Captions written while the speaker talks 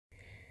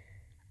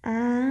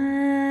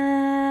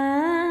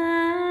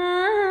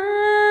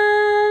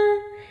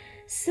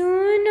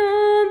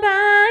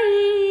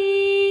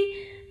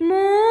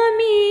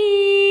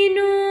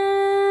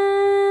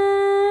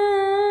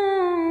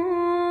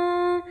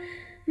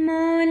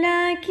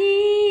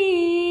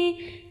की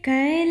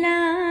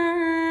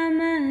कलाम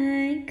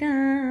का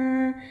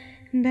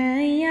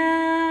बयान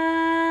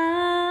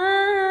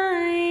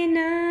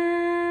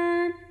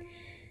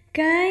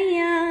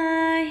कया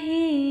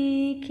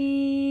है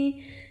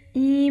कि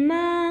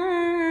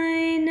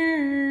ईमान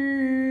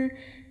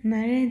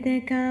मर्द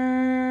का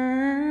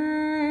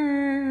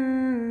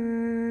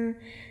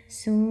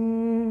सो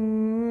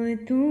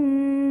तू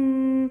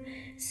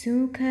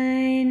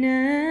सुखन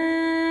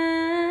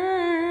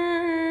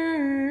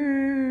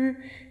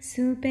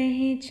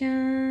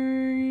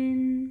सुपहचान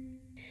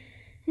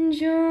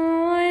जो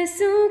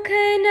सुख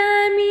न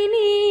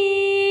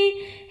मिली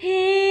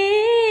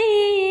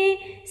है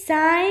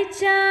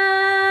साचा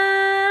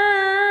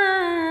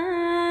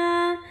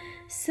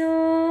सो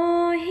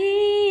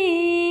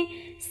ही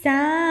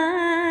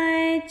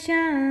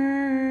साचा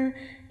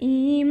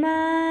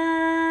ईमान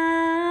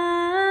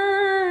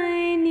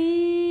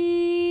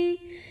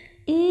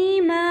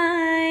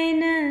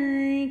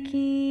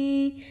की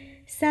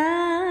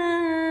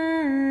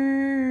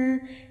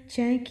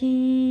चकी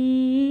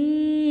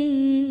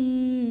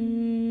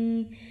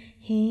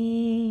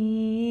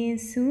हे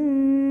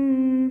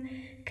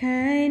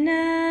सुखना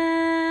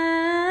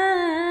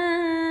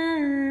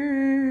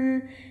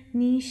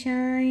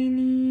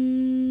निशानी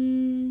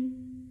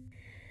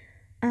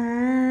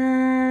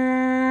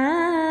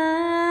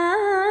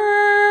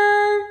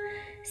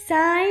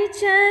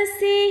साइचा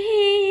से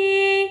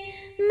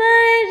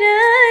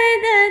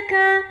मर्द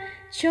का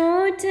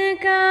छोट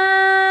का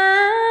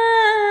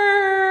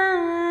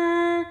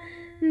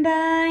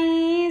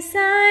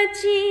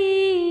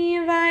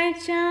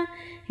वाचा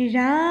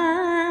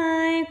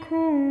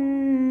राखो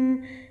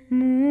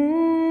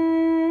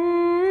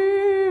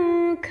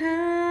मुख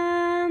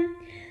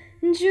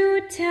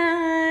झूठा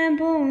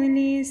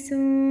बोले सो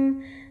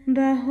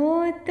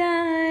बहुत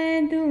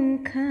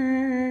दुख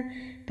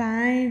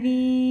पावी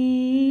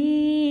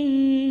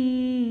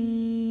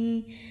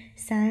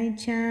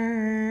साचा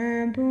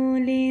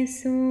बोले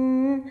सो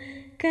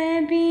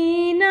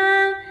कभी ना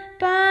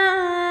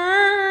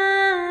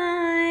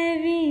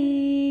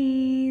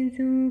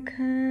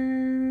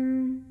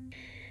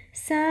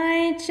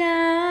साचा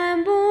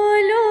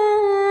बोलो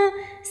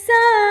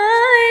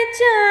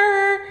साचा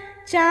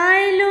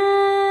चालो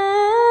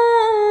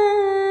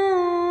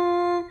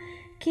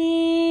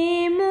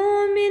कि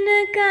मोमिन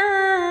का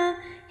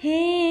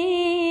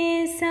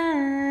है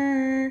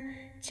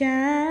साचा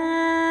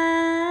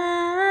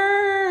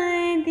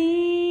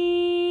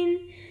दीन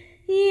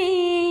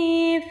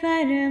ये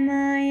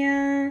फरमाया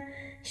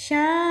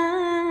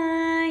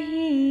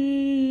शाही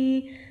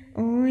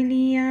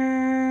ओलिया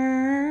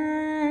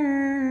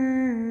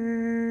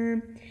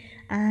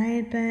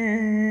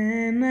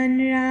मन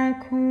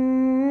राखो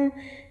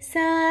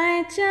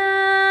साचा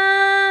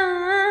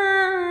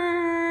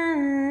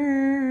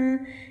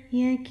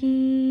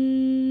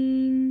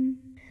यकीन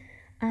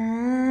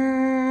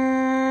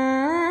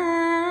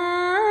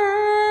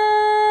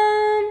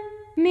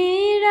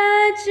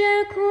मेराज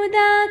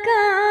खुदा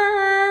का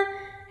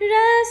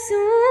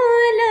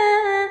रसूल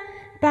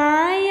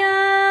पाया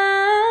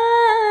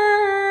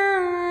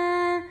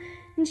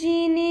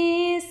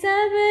जिन्हें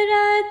सब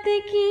रात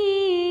की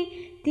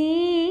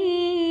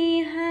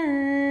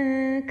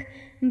हक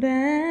बंदगी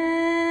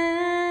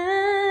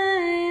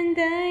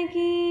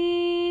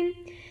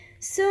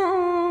सो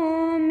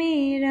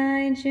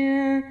मेराज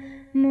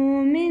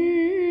मोमिन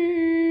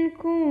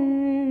को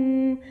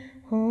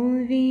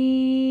होवे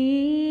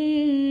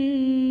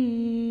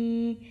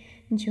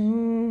जो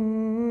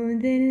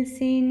दिल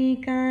से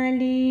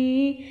निकाले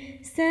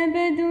सब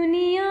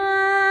दुनिया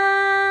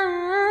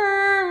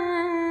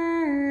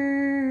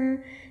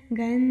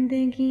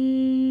गंदगी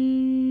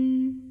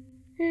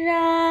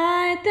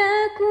रात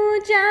को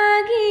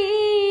जागी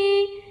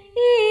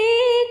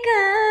एक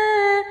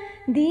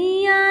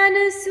दियान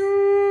सू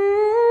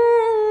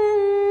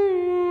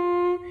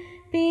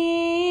पे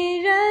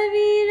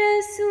रवि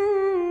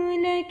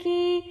रसूल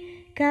की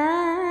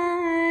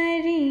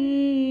कारी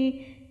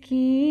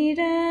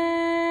किरदार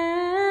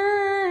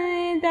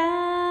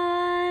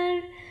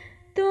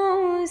तो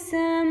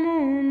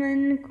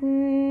समोमन को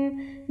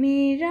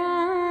मेरा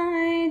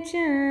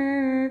जा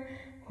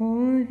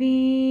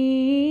होवे